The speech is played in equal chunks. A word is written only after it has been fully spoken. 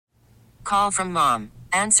call from mom.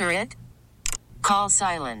 Answer it. Call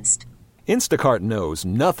silenced. Instacart knows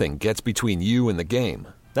nothing gets between you and the game.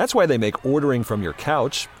 That's why they make ordering from your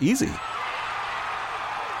couch easy.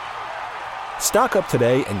 Stock up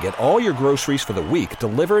today and get all your groceries for the week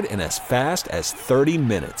delivered in as fast as 30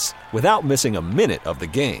 minutes without missing a minute of the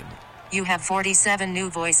game. You have 47 new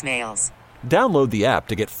voicemails. Download the app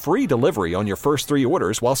to get free delivery on your first 3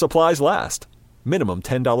 orders while supplies last. Minimum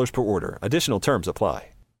 $10 per order. Additional terms apply.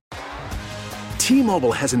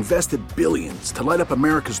 T-Mobile has invested billions to light up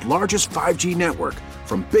America's largest 5G network,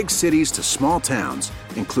 from big cities to small towns,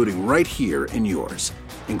 including right here in yours.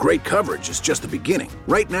 And great coverage is just the beginning.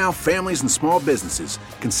 Right now, families and small businesses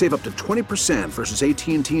can save up to 20% versus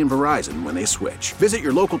AT&T and Verizon when they switch. Visit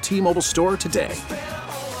your local T-Mobile store today.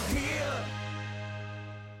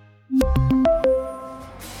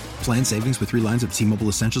 Plan savings with 3 lines of T-Mobile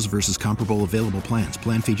Essentials versus comparable available plans.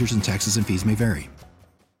 Plan features and taxes and fees may vary.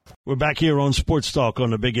 We're back here on Sports Talk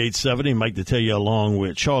on the Big 870. Mike Detillier along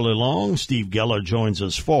with Charlie Long. Steve Geller joins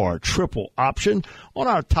us for our triple option on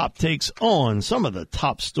our top takes on some of the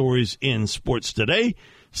top stories in sports today.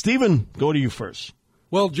 Stephen, go to you first.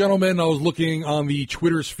 Well, gentlemen, I was looking on the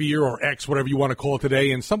Twitter sphere, or X, whatever you want to call it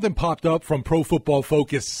today, and something popped up from Pro Football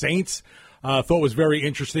Focus Saints. Thought was very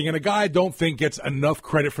interesting, and a guy I don't think gets enough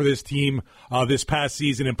credit for this team this past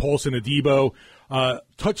season in Paulson Adebo.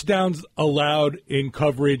 Touchdowns allowed in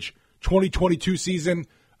coverage 2022 season,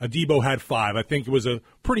 Adebo had 5. I think it was a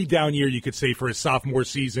pretty down year, you could say, for his sophomore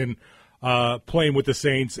season playing with the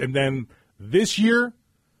Saints. And then this year,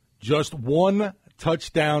 just 1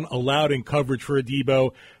 touchdown allowed in coverage for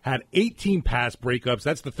Adebo, had 18 pass breakups.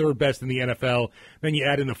 That's the 3rd best in the NFL. Then you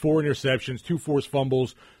add in the 4 interceptions, 2 forced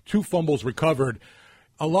fumbles, 2 fumbles recovered.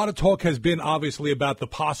 A lot of talk has been, obviously, about the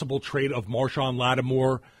possible trade of Marshawn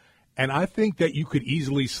Lattimore, and I think that you could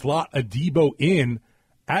easily slot Adebo in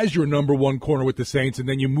as your number 1 corner with the Saints, and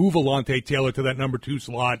then you move Alontae Taylor to that number 2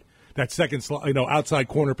 slot, that second slot, outside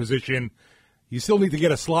corner position. You still need to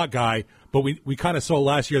get a slot guy, but we kind of saw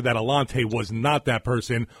last year that Alontae was not that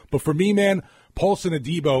person. But for me, man, Paulson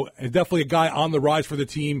Adebo is definitely a guy on the rise for the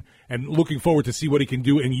team, and looking forward to see what he can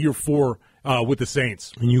do in year 4 with the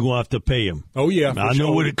Saints. And you're going to have to pay him. Oh, yeah. I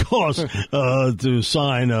know what it costs to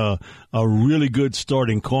sign a really good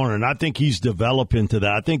starting corner, and I think he's developed into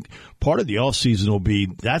that. I think part of the offseason will be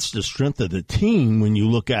that's the strength of the team when you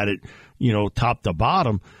look at it, top to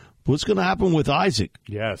bottom. What's going to happen with Isaac?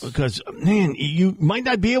 Yes. Because, man, you might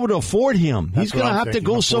not be able to afford him. He's going to have to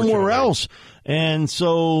go somewhere else. And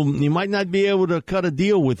so you might not be able to cut a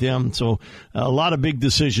deal with him. So a lot of big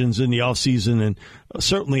decisions in the offseason, and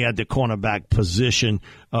certainly at the cornerback position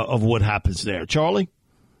of what happens there. Charlie?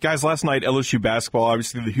 Guys, last night, LSU basketball,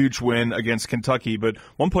 obviously the huge win against Kentucky, but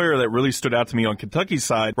one player that really stood out to me on Kentucky's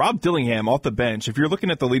side, Rob Dillingham off the bench. If you're looking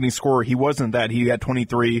at the leading scorer, he wasn't that. He had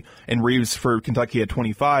 23, and Reeves for Kentucky had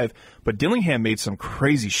 25. But Dillingham made some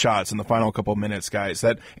crazy shots in the final couple of minutes, guys.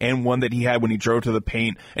 And one that he had when he drove to the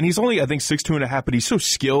paint. And he's only, I think, 6'2.5", but he's so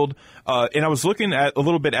skilled. And I was looking at a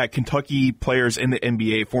little bit at Kentucky players in the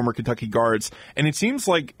NBA, former Kentucky guards, and it seems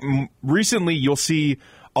like recently you'll see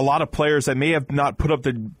a lot of players that may have not put up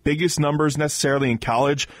the biggest numbers necessarily in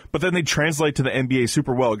college, but then they translate to the NBA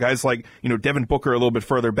super well. Guys like, Devin Booker a little bit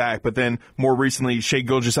further back, but then more recently, Shai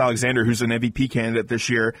Gilgeous-Alexander, who's an MVP candidate this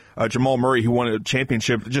year, Jamal Murray, who won a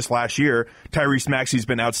championship just last year, Tyrese Maxey's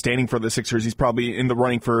been outstanding for the Sixers. He's probably in the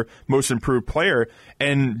running for most improved player,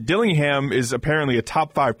 and Dillingham is apparently a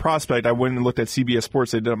top 5 prospect. I went and looked at CBS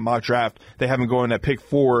Sports. They did a mock draft. They have him going at pick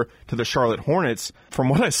 4 to the Charlotte Hornets. From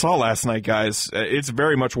what I saw last night, guys, it's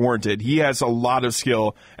very much warranted. He has a lot of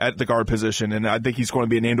skill at the guard position, and I think he's going to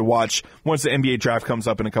be a name to watch once the NBA draft comes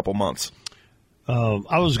up in a couple months.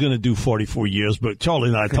 I was going to do 44 years, but Charlie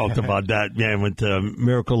and I talked about that, man, with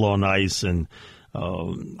Miracle on Ice and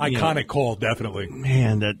iconic call, definitely.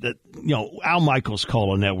 Man, that Al Michaels'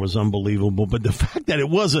 call on that was unbelievable. But the fact that it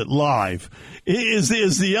wasn't live is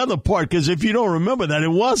the other part, because if you don't remember that,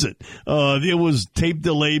 it wasn't. It was tape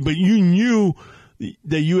delayed, but you knew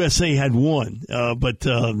the USA had won, but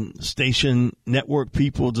station network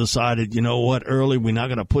people decided, early we're not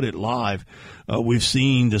going to put it live. We've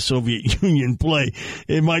seen the Soviet Union play.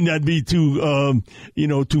 It might not be too,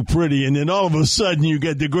 too pretty. And then all of a sudden you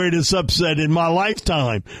get the greatest upset in my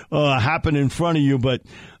lifetime happen in front of you. But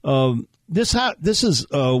this is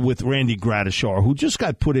with Randy Gradishar, who just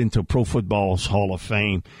got put into Pro Football's Hall of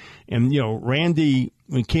Fame. And, Randy,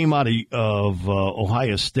 when he came out of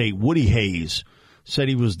Ohio State, Woody Hayes, said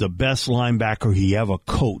he was the best linebacker he ever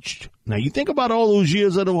coached. Now, you think about all those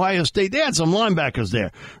years at Ohio State, they had some linebackers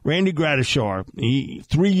there. Randy Gradishar,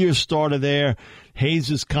 3-year starter there.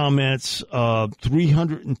 Hayes' comments,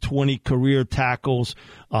 320 career tackles,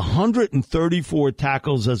 134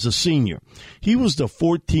 tackles as a senior. He was the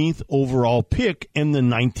 14th overall pick in the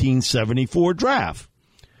 1974 draft.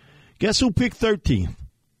 Guess who picked 13th?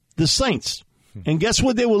 The Saints. And guess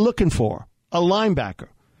what they were looking for? A linebacker.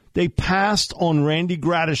 They passed on Randy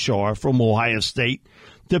Gradishar from Ohio State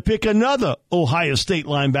to pick another Ohio State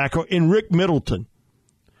linebacker in Rick Middleton,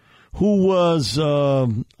 who was,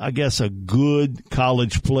 I guess, a good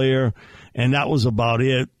college player, and that was about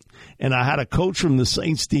it. And I had a coach from the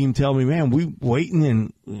Saints team tell me, man, we waiting,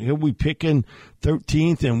 and here we picking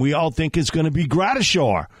 13th, and we all think it's going to be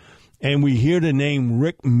Gradishar. And we hear the name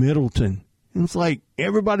Rick Middleton. And it's like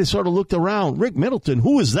everybody sort of looked around. Rick Middleton,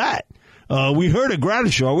 who is that? We heard of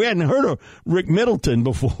Gradishar. We hadn't heard of Rick Middleton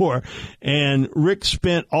before. And Rick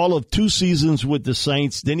spent all of 2 seasons with the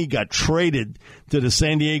Saints. Then he got traded to the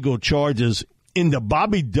San Diego Chargers in the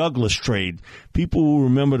Bobby Douglas trade. People who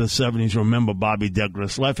remember the 70s remember Bobby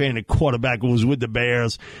Douglas, left-handed quarterback who was with the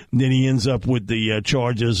Bears. And then he ends up with the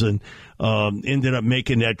Chargers and ended up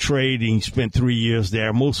making that trade. And he spent 3 years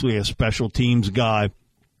there, mostly a special teams guy.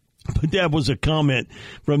 But that was a comment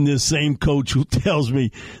from this same coach who tells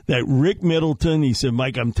me that Rick Middleton, he said,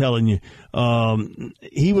 Mike, I'm telling you,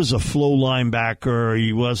 he was a flow linebacker.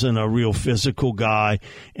 He wasn't a real physical guy,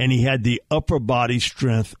 and he had the upper body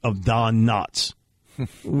strength of Don Knotts.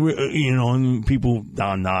 You know, and people,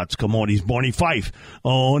 Don Knotts, come on, he's Barney Fife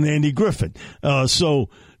and Andy Griffin. So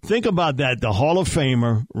think about that. The Hall of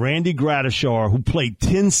Famer, Randy Gradishar, who played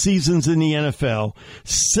 10 seasons in the NFL,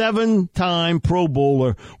 7-time Pro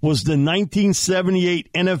Bowler, was the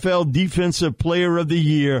 1978 NFL Defensive Player of the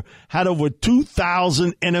Year, had over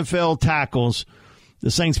 2,000 NFL tackles. The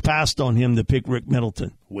Saints passed on him to pick Rick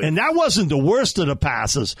Middleton. And that wasn't the worst of the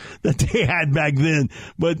passes that they had back then.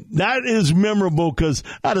 But that is memorable because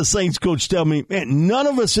I had a Saints coach tell me, man, none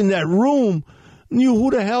of us in that room knew who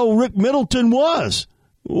the hell Rick Middleton was.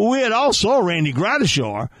 We had all saw Randy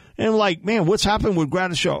Gradishar, and like, man, what's happened with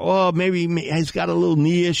Gradishar? Oh, maybe he's got a little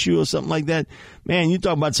knee issue or something like that. Man, you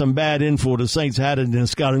talk about some bad info the Saints had in the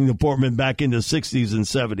scouting department back in the 60s and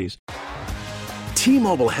 70s.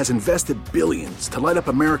 T-Mobile has invested billions to light up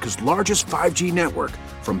America's largest 5G network,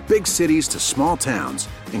 from big cities to small towns,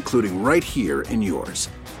 including right here in yours.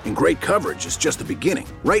 And great coverage is just the beginning.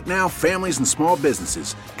 Right now, families and small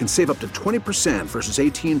businesses can save up to 20% versus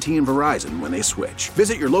AT&T and Verizon when they switch.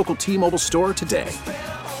 Visit your local T-Mobile store today.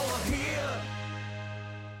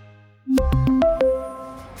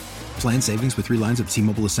 Plan savings with 3 lines of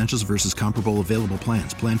T-Mobile Essentials versus comparable available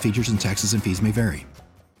plans. Plan features and taxes and fees may vary.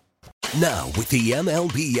 Now, with the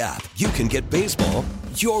MLB app, you can get baseball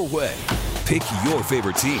your way. Pick your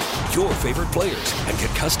favorite team, your favorite players, and get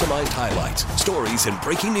customized highlights, stories, and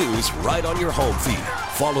breaking news right on your home feed.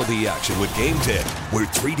 Follow the action with Game 10, where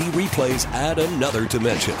 3D replays add another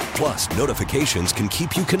dimension. Plus, notifications can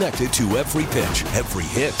keep you connected to every pitch, every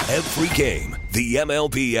hit, every game. The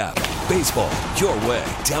MLB app. Baseball your way.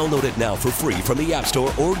 Download it now for free from the App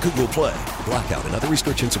Store or Google Play. Blackout and other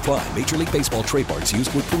restrictions apply. Major League Baseball trademarks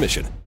used with permission.